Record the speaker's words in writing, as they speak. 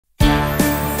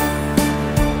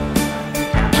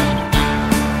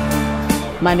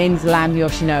My name's Landi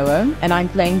Oshinowo, and I'm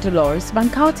playing Deloris Van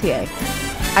Cartier.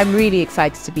 I'm really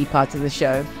excited to be part of the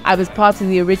show. I was part of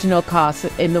the original cast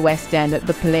in the West End at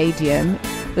the Palladium.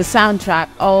 The soundtrack,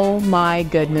 oh my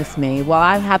goodness me. Well,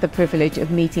 I've had the privilege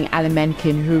of meeting Alan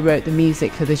Menken, who wrote the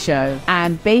music for the show.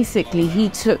 And basically, he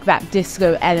took that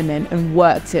disco element and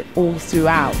worked it all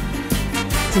throughout.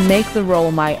 To make the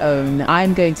role my own,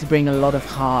 I'm going to bring a lot of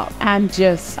heart and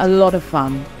just a lot of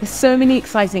fun. There's so many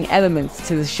exciting elements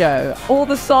to the show. All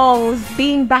the songs,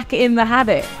 being back in the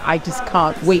habit. I just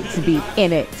can't wait to be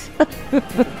in it.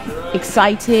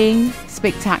 Exciting,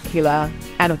 spectacular,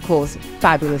 and of course,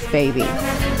 fabulous baby.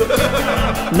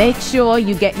 Make sure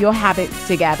you get your habits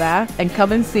together and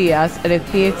come and see us at a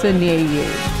theatre near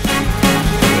you.